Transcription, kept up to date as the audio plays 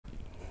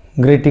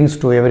Greetings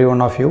to every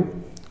one of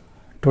you.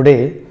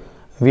 Today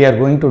we are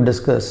going to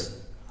discuss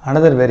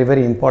another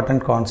very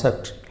important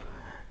concept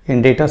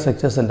in data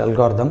structures and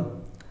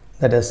algorithm,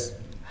 that is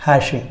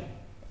hashing.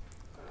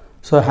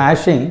 So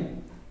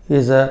hashing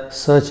is a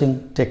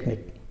searching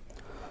technique.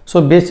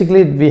 So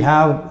basically we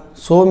have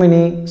so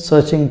many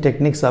searching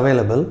techniques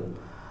available.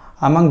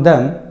 Among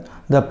them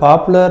the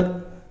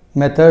popular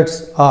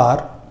methods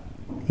are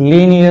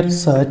linear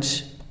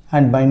search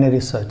and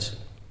binary search.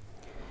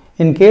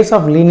 In case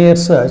of linear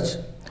search,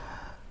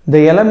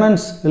 the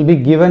elements will be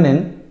given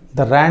in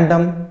the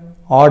random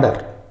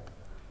order.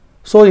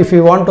 So if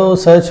you want to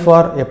search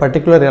for a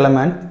particular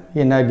element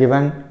in a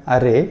given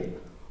array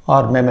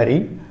or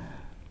memory,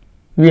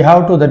 we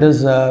have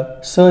to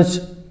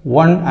search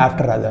one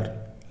after other.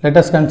 Let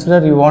us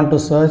consider you want to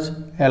search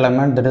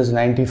element that is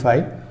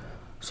 95.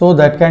 So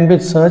that can be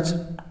searched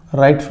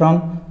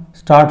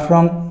start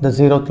from the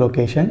 0th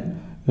location.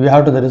 We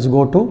have to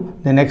go to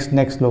the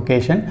next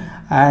location,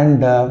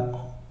 and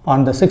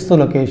on the 6th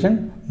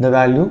location the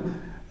value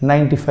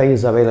 95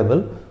 is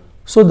available.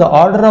 So the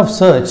order of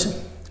search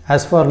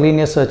as for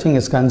linear searching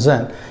is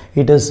concerned,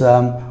 it is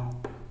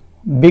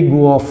big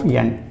O of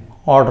n,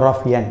 order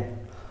of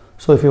n.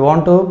 So if you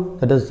want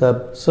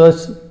to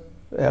search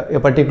a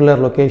particular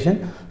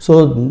location,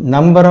 so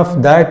number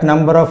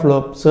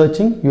of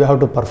searching you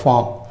have to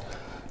perform.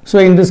 So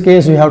in this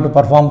case we have to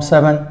perform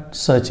 7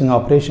 searching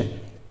operation.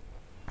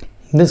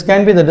 This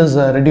can be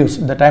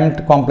reduced. The time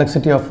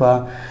complexity of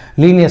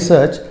linear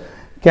search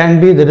can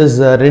be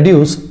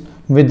reduced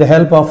with the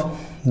help of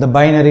the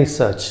binary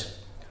search.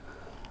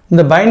 In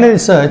the binary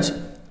search,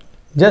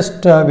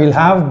 just we'll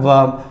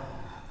have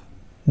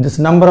this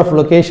number of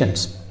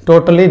locations.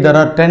 Totally there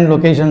are 10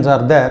 locations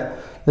are there.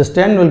 This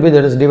 10 will be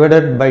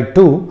divided by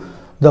 2.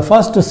 The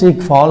first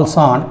seek falls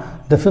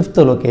on the 5th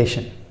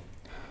location.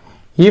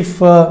 If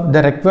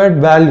the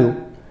required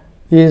value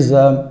is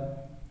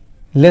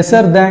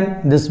lesser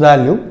than this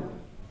value,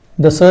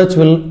 the search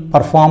will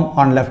perform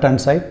on left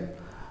hand side.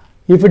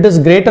 If it is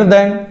greater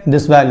than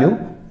this value,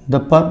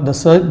 the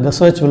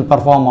search will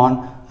perform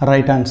on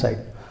right hand side.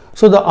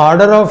 So the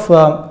order of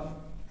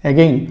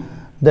again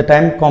the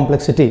time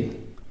complexity,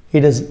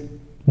 it is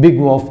big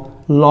O of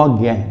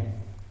log n.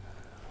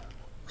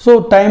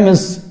 So time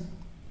is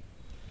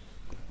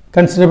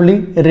considerably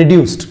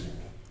reduced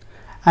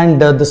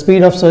and the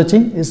speed of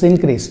searching is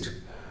increased.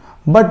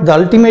 But the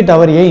ultimate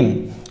our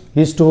aim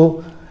is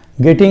to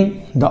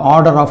getting the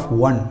order of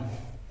 1.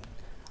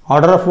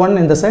 Order of 1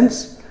 in the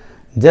sense,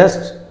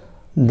 just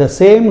the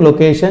same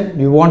location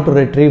you want to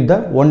retrieve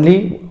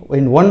only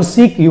in one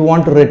seek you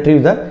want to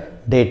retrieve the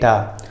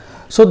data.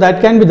 So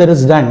that can be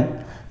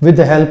done with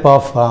the help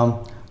of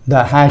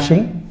the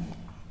hashing.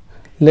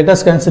 Let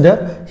us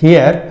consider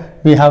here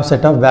we have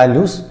set of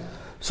values.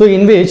 So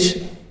in which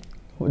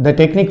the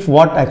technique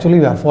what actually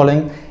we are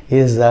following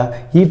is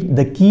if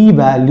the key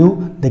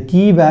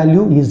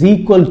value is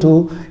equal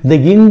to the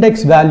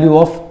index value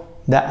of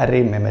the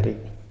array memory.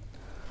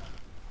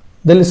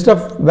 The list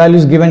of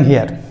values given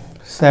here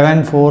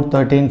 7, 4,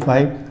 13,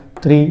 5,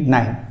 3,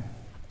 9.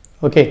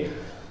 Okay,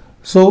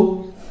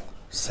 so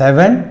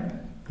 7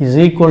 is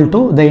equal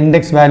to the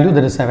index value,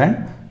 that is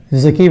 7. This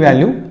is the key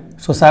value.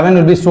 So 7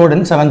 will be stored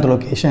in 7th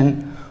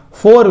location,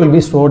 4 will be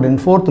stored in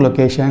 4th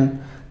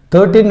location,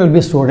 13 will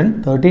be stored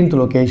in 13th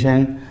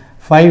location,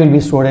 5 will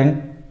be stored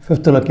in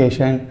 5th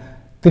location,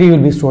 3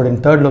 will be stored in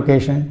 3rd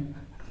location,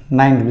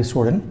 9 will be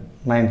stored in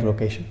 9th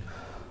location.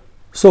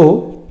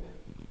 So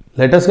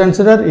let us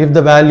consider if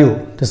the value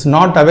is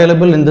not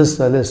available in this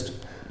list,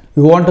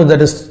 you want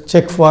to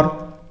check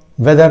for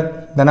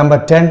whether the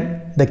number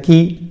 10, the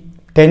key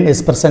 10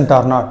 is present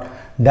or not.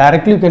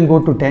 Directly you can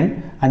go to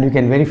 10 and you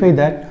can verify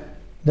that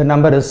the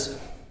number is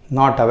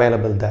not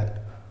available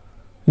there.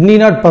 You need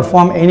not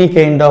perform any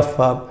kind of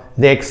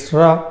the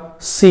extra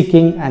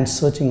seeking and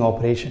searching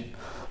operation.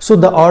 So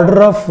the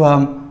order of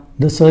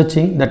the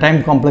searching, the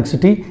time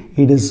complexity,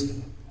 it is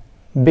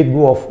big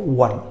O of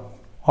 1,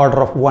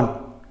 order of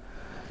 1.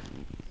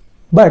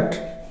 But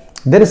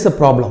there is a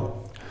problem.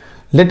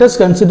 Let us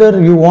consider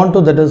you want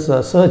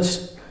to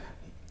search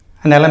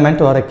an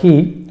element or a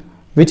key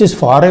which is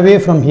far away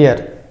from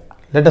here.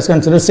 Let us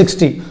consider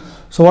 60.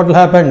 So what will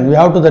happen? We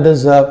have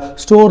to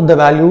store the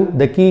value,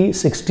 the key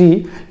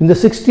 60 in the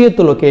 60th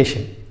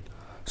location.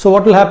 So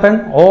what will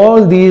happen?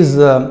 All these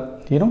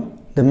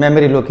the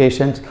memory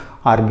locations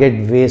are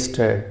get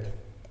wasted.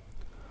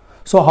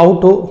 So how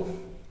to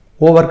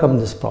overcome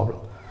this problem?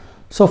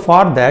 So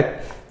for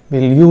that we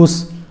will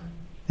use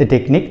the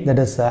technique, that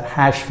is a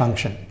hash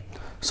function.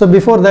 So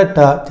before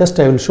that just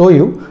I will show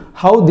you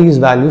how these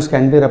values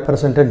can be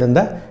represented in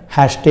the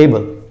hash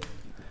table.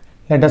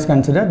 Let us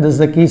consider this is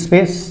the key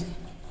space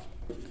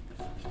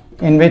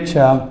in which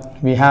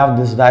we have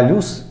these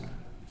values,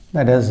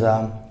 that is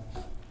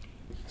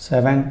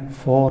 7,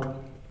 4,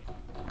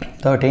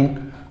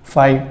 13,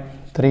 5,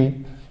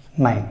 3,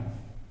 9.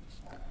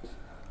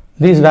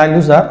 These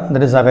values are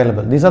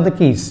available. These are the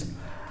keys,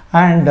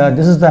 and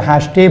this is the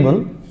hash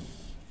table.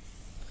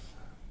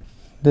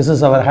 This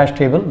is our hash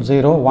table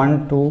 0,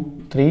 1,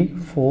 2, 3,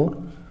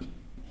 4,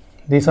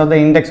 These are the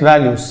index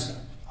values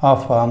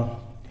of our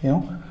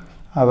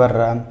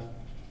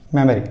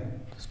memory.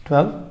 It's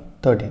 12,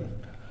 13.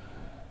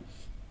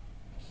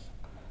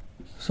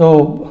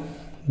 So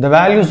the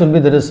values will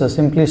be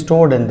simply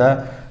stored in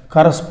the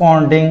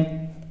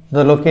corresponding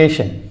the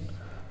location.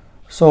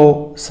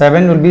 So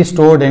 7 will be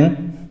stored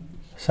in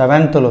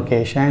 7th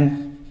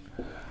location,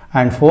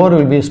 and 4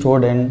 will be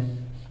stored in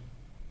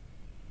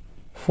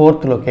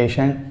 4th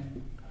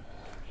location.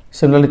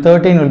 Similarly,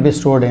 13 will be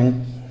stored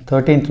in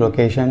 13th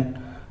location,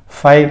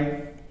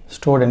 5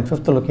 stored in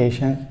 5th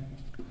location,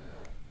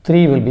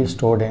 3 will be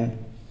stored in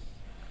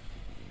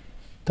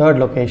 3rd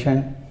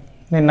location,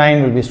 then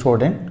 9 will be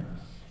stored in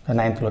the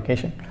 9th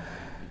location.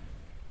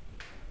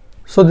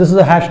 So this is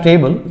a hash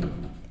table.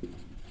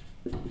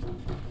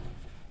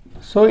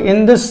 So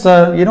in this,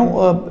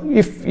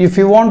 if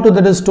you want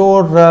to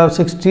store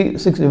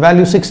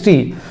value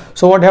 60,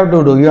 so what you have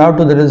to do? You have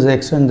to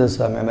extend this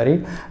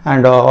memory,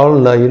 and all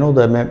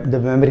the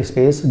memory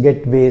space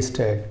get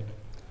wasted.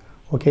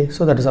 Okay,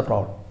 so that is a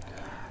problem.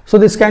 So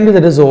this can be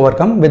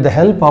overcome with the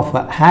help of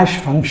a hash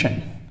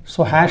function.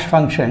 So hash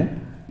function,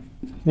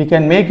 we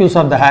can make use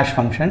of the hash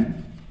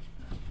function.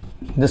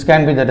 This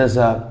can be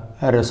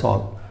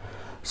resolved.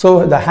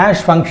 So the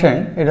hash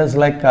function, it is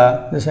like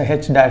this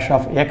h dash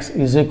of x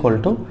is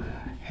equal to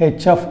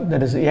h of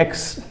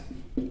x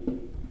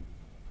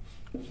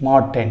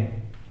mod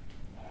 10.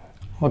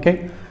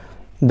 Okay,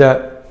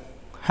 the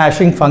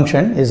hashing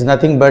function is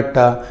nothing but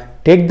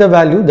take the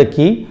value, the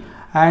key,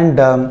 and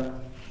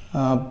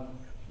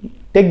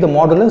take the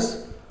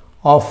modulus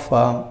of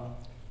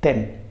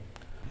 10.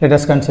 Let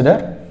us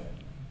consider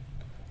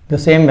the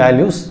same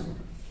values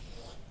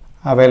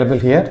available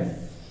here: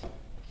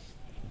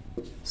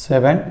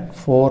 7,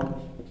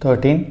 4,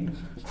 13,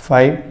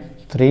 5,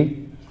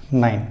 3,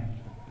 9.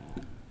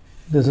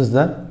 This is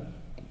the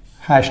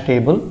hash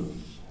table,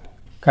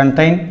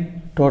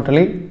 contain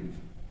totally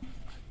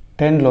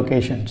 10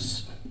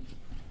 locations: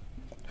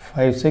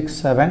 5, 6,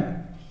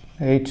 7,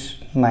 8,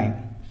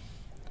 9.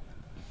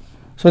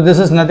 So this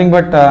is nothing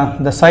but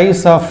the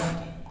size of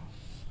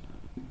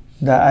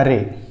the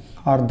array,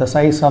 or the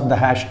size of the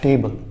hash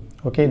table.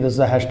 Okay, this is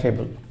the hash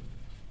table.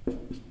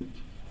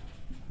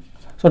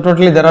 So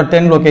totally there are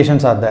 10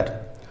 locations are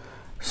there.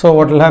 So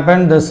what will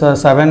happen? This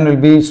 7 will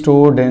be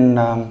stored in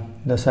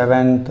the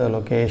 7th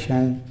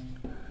location,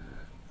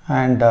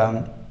 and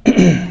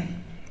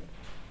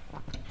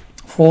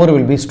 4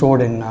 will be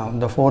stored in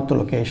the 4th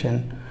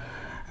location,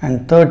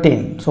 and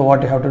 13. So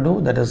what you have to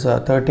do? That is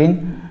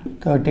 13.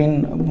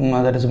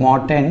 That is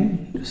mod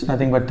 10. It's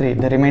nothing but 3.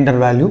 The remainder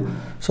value.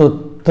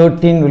 So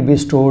 13 will be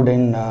stored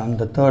in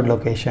the 3rd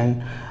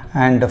location,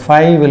 and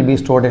 5 will be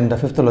stored in the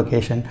 5th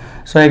location.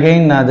 So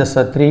again this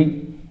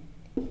 3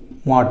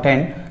 mod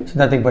 10 is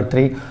nothing but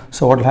 3.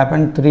 So what will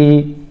happen?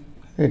 3,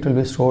 it will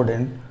be stored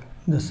in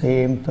the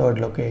same 3rd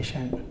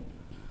location.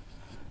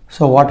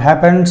 So what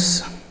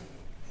happens?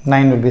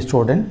 9 will be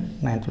stored in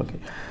 9th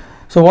location.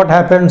 So what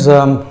happens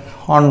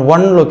on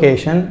one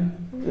location?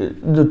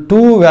 The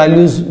two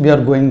values we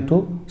are going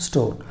to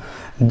store.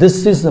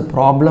 This is the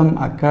problem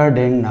occurred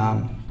in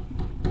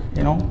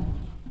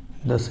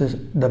this is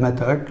the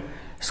method.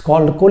 It's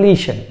called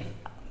collision.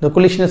 The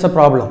collision is a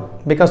problem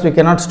because we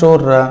cannot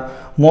store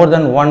more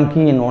than one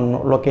key in one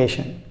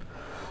location.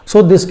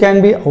 So this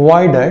can be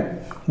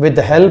avoided with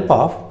the help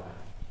of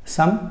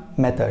some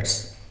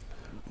methods.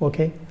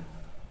 Okay,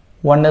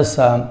 one is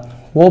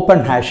open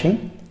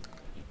hashing,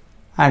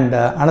 and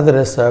another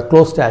is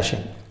closed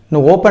hashing.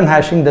 Now open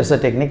hashing, there is a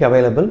technique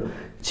available,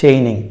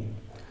 chaining.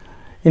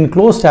 In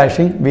closed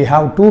hashing we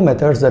have two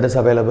methods that is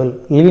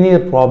available: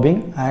 linear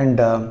probing and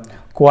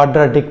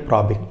quadratic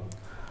probing.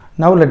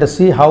 Now let us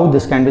see how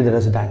this can be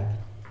done.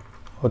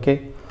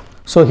 Okay,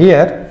 so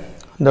here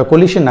the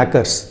collision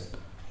occurs.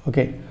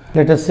 Okay,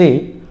 let us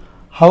see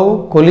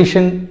how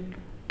collision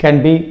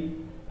can be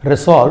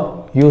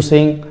resolved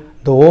using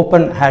the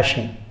open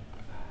hashing,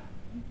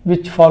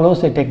 which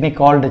follows a technique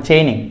called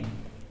chaining.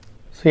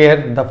 So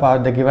here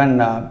the given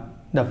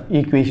the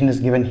equation is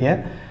given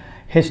here: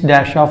 h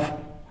dash of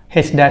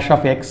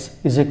x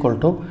is equal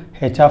to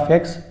h of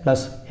x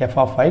plus f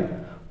of I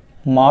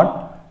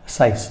mod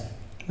size.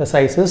 The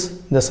size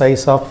is the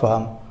size of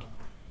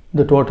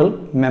the total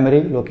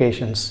memory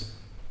locations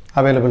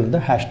available in the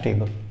hash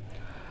table.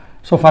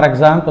 So for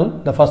example,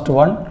 the first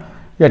one,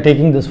 we are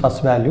taking this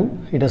first value.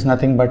 It is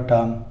nothing but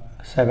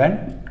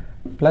 7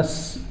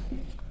 plus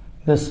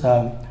this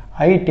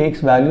I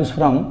takes values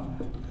from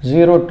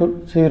 0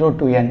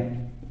 to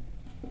n,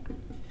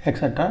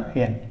 etc.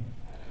 n.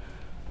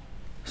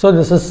 So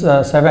this is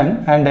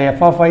 7, and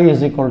f of I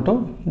is equal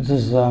to, this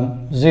is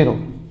 0.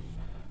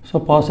 So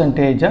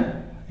percentage,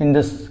 in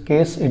this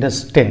case it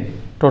is 10.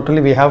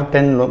 Totally we have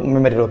 10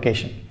 memory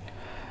location.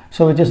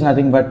 So which is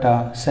nothing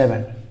but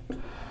 7.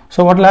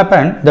 So what will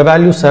happen? The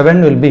value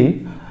 7 will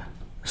be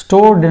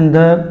stored in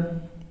the,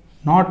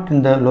 not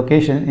in the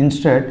location,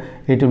 instead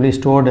it will be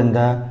stored in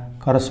the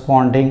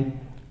corresponding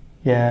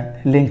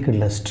linked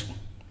list.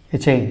 A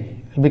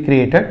chain will be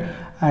created,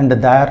 and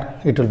there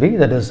it will be,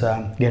 that is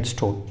get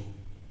stored.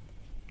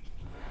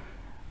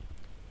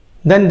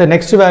 Then the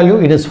next value,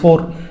 it is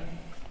 4.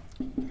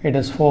 It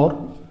is 4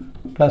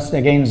 plus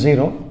again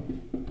 0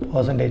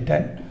 percentage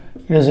 10.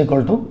 It is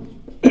equal to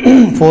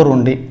 4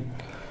 only.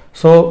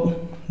 So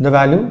the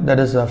value, that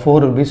is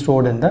 4, will be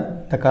stored in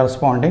the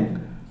corresponding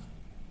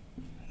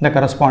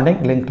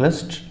linked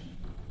list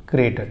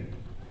created.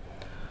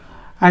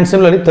 And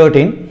similarly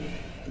 13,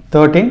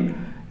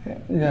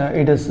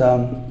 it is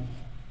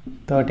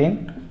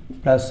 13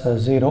 plus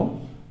 0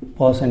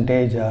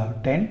 percentage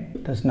 10,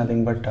 that is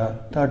nothing but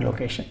third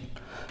location.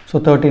 So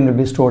 13 will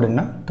be stored in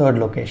a third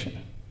location.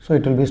 So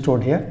it will be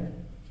stored here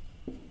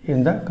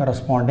in the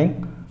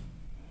corresponding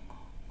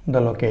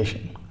the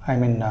location, I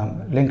mean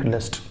linked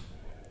list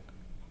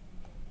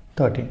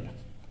 13.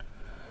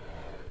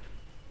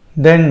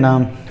 Then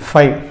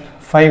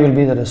 5 will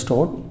be the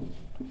stored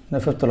the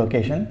fifth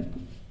location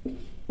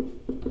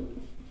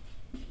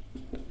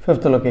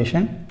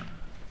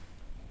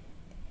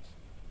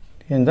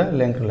in the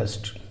linked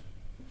list.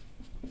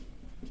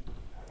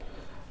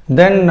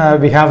 Then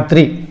we have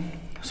 3.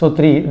 So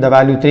 3, the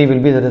value 3 will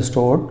be the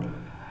stored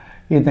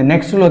in the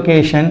next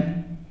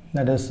location,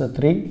 that is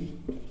 3.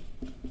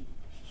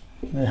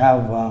 We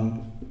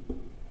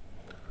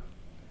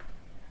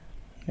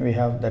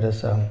have that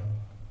is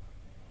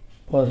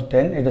post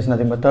 10, it is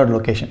nothing but third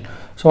location.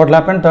 So what will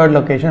happen, third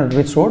location will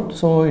be stored,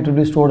 so it will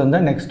be stored in the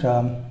next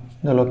the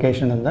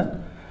location in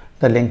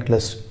the linked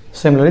list.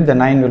 Similarly the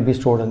 9 will be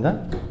stored in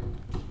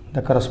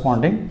the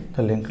corresponding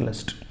the linked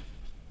list.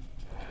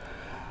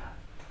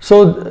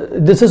 So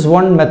this is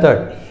one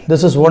method.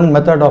 This is one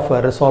method of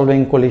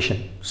resolving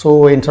collision.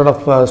 So instead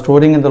of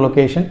storing in the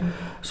location,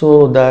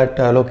 so that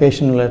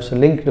location is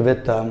linked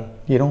with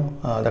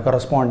the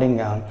corresponding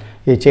a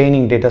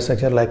chaining data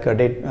structure like a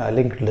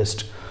linked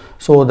list.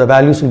 So the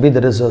values will be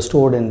that is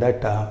stored in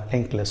that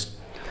linked list.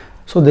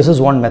 So this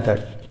is one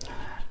method.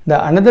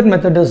 The another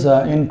method is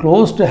in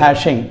closed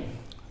hashing.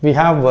 We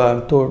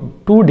have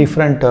two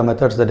different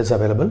methods that is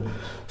available.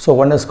 So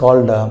one is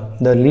called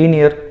the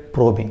linear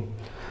probing.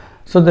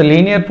 So the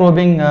linear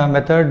probing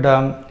method,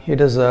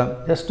 it is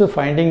just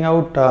finding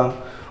out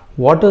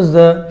what is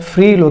the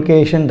free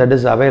location that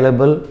is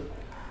available.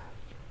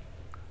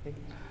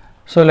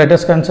 So let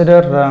us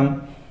consider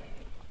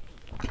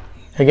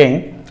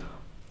again,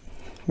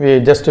 we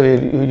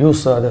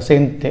use the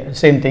same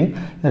thing.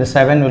 There is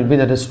 7 will be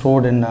that is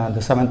stored in the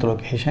 7th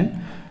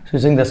location. So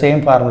using the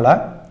same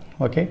formula,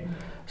 okay.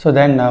 So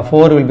then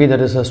 4 will be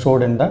that is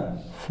stored in the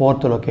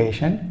 4th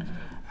location,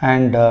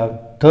 and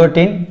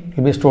 13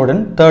 will be stored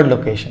in 3rd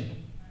location.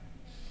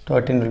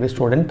 13 will be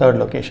stored in 3rd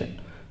location.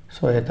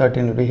 So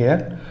 13 will be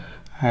here,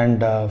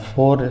 and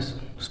 4 is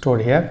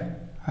stored here,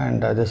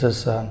 and this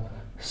is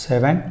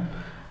 7,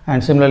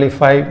 and similarly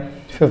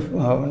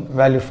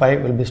value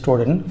 5 will be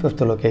stored in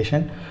 5th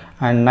location,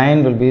 and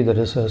 9 will be that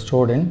is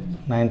stored in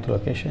 9th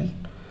location.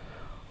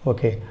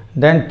 Okay,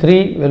 then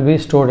 3 will be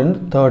stored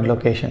in 3rd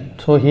location.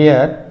 So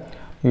here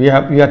we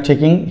are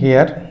checking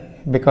here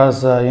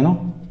because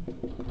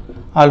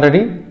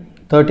already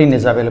 13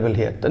 is available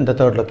here in the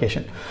 3rd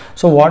location.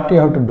 So what you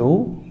have to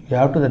do, you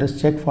have to that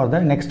is check for the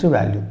next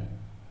value.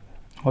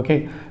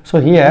 Okay, so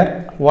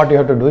here what you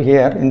have to do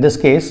here in this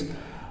case,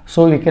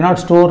 so we cannot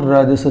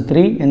store this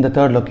 3 in the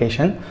 3rd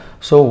location.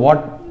 So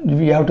what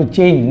we have to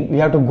change, we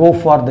have to go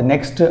for the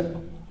next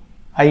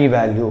I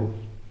value.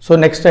 So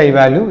next I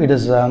value, it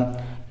is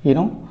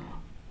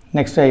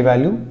next I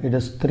value, it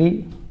is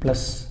 3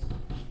 plus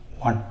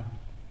 1.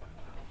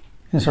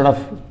 Instead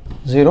of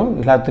 0, you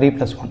will have 3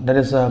 plus 1. That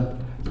is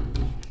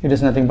it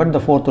is nothing but the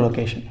 4th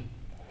location.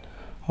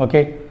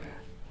 Okay,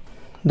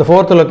 the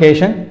 4th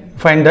location,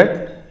 find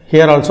that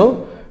here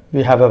also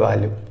we have a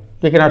value.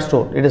 We cannot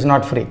store, it is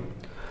not free.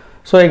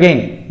 So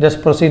again,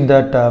 just proceed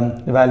that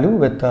value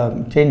with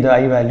change the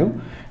I value.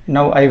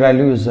 Now I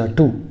value is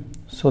 2.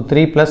 So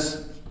 3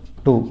 plus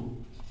 2,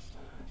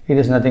 it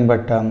is nothing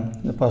but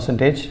the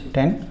percentage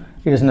 10.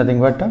 It is nothing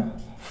but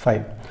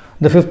 5.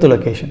 The 5th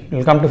location, we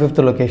will come to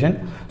 5th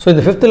location. So in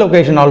the 5th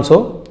location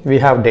also we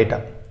have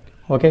data.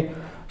 Okay,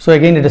 so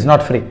again it is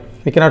not free,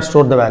 we cannot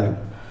store the value.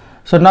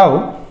 So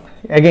now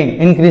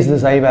again increase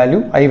this I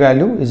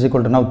value is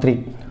equal to now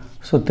 3.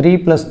 So 3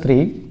 plus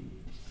 3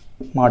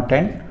 mod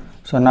 10.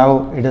 So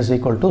now it is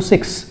equal to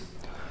 6.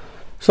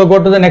 So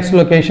go to the next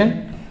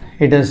location,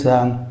 it is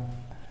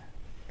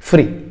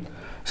free.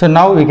 So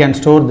now we can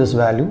store this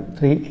value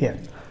 3 here.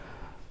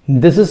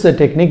 This is a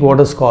technique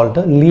what is called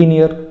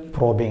linear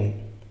probing.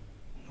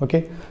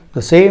 Okay,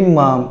 the same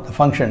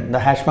function, the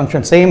hash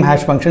function, same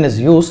hash function is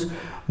used,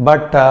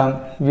 but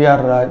we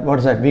are what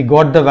is that, we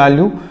got the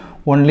value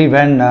only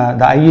when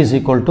the I is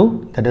equal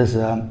to, that is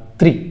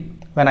 3.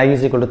 When I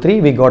is equal to 3,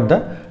 we got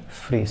the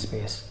free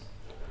space.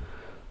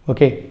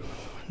 Okay,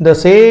 the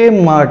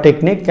same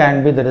technique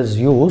can be that is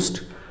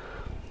used,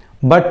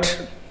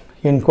 but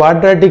in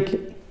quadratic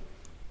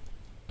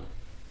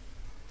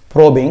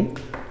probing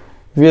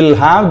we will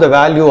have the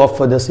value of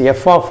this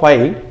f of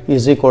I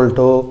is equal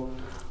to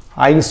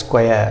I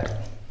square.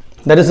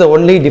 That is the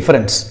only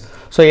difference.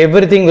 So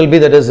everything will be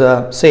that is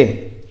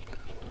same.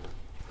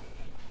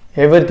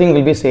 Everything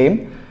will be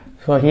same.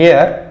 So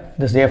here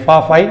this f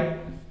of I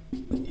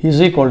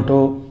is equal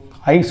to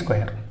I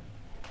square.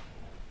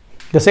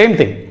 The same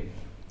thing.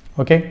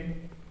 Okay.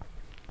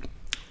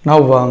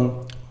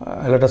 Now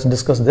let us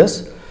discuss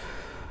this.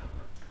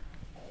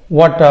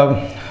 What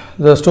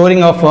the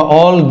storing of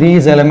all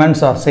these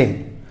elements are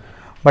same,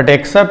 but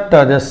except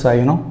this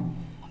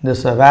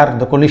this where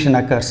the collision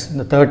occurs,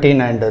 the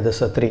 13 and this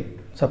 3.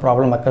 So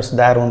problem occurs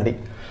there only.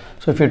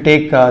 So if you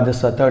take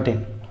this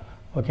 13,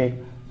 okay,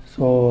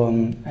 so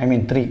I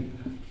mean 3,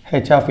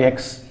 h of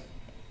x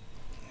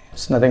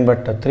is nothing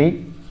but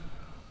 3,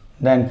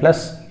 then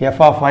plus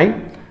f of I,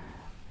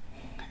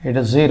 it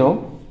is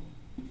 0,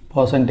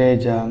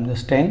 percentage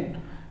this 10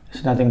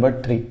 is nothing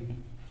but 3.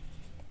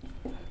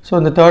 So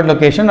in the third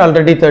location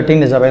already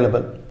 13 is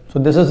available. So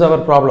this is our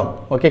problem,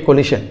 okay,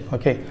 collision.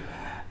 Okay,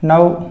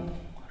 now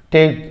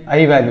take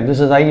I value. This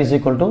is I is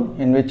equal to,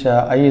 in which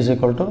I is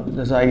equal to,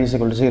 this is I is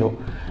equal to 0.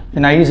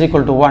 In I is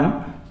equal to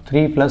 1,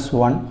 3 plus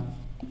 1,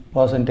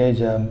 percentage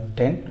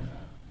 10.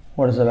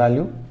 What is the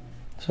value?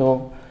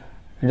 So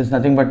it is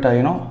nothing but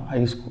I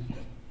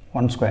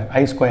 1 square,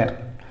 I square.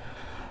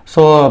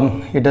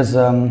 So it is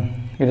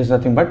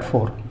nothing but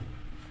 4.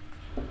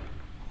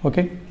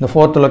 Okay, the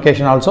fourth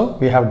location also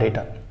we have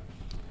data.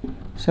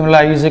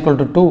 Similarly, I is equal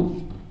to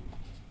 2,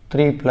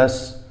 3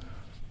 plus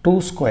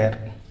 2 square.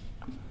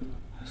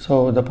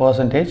 So the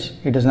percentage,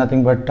 it is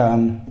nothing but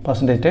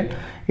percentage 10,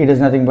 it is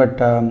nothing but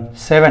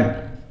 7.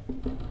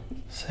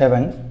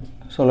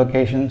 So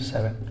location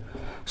 7.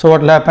 So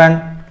what will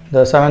happen?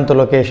 The 7th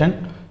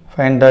location,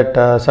 find that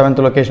 7th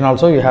location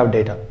also you have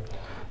data.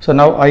 So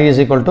now I is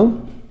equal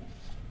to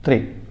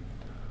 3.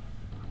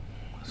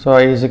 So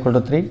I is equal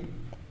to 3,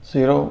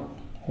 0,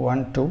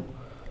 1, 2,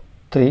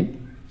 3.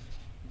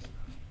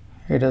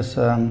 It is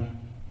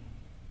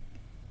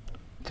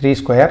 3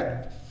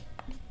 square,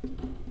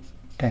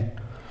 10.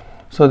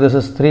 So this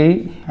is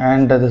 3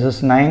 and this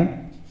is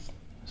 9.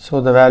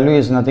 So the value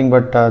is nothing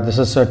but this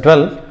is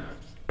 12.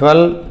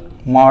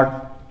 12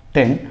 mod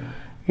 10.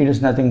 It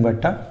is nothing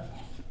but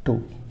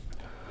 2.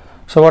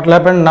 So what will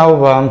happen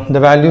now? The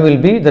value will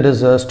be, that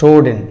is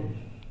stored in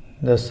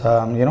this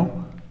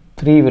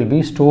 3 will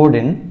be stored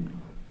in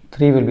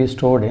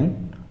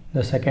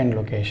the second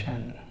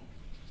location.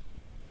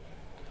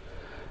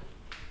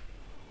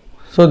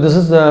 So this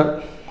is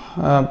the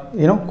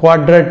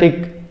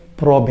quadratic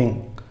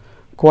probing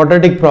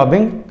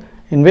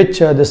in which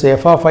this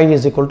f of I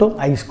is equal to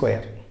I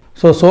square.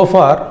 So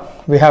far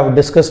we have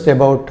discussed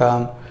about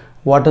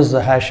what is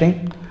the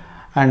hashing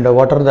and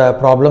what are the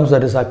problems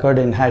that is occurred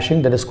in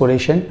hashing, that is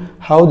collision,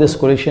 how this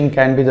collision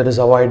can be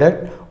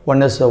avoided.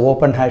 One is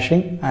open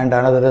hashing and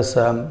another is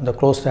the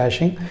closed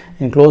hashing.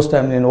 In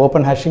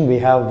open hashing we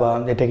have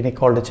a technique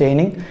called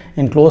chaining.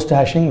 In closed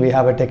hashing we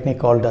have a technique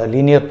called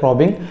linear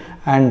probing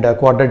and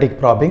quadratic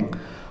probing.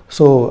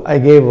 So I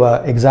gave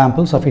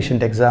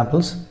sufficient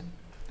examples.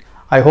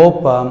 I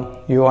hope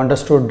you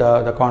understood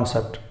the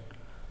concept.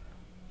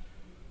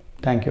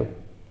 Thank you.